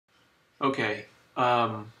Okay,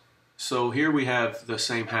 so here we have the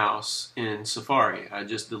same house in Safari. I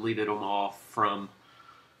just deleted them all from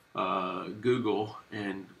Google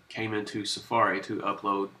and came into Safari to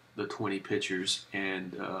upload the 20 pictures,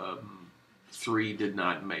 and 3 did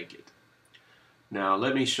not make it. Now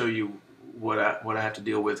let me show you what I have to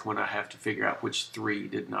deal with when I have to figure out which 3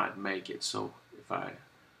 did not make it. So if I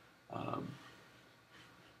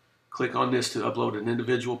click on this to upload an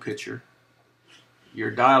individual picture, your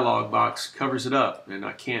dialog box covers it up and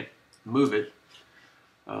I can't move it.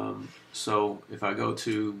 So if I go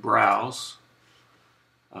to browse,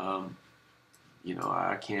 I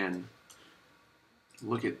can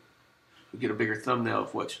get a bigger thumbnail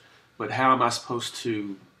of which, but how am I supposed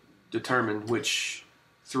to determine which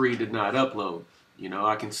 3 did not upload?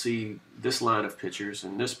 I can see this line of pictures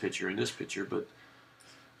and this picture and this picture, but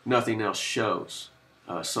nothing else shows.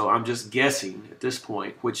 So I'm just guessing at this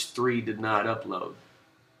point which 3 did not upload.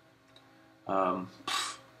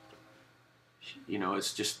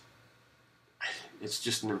 It's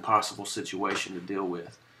just an impossible situation to deal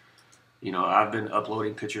with. I've been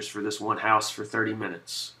uploading pictures for this one house for 30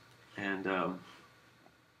 minutes, and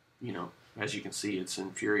as you can see, it's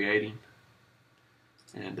infuriating,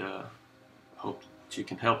 and hope that you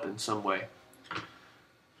can help in some way.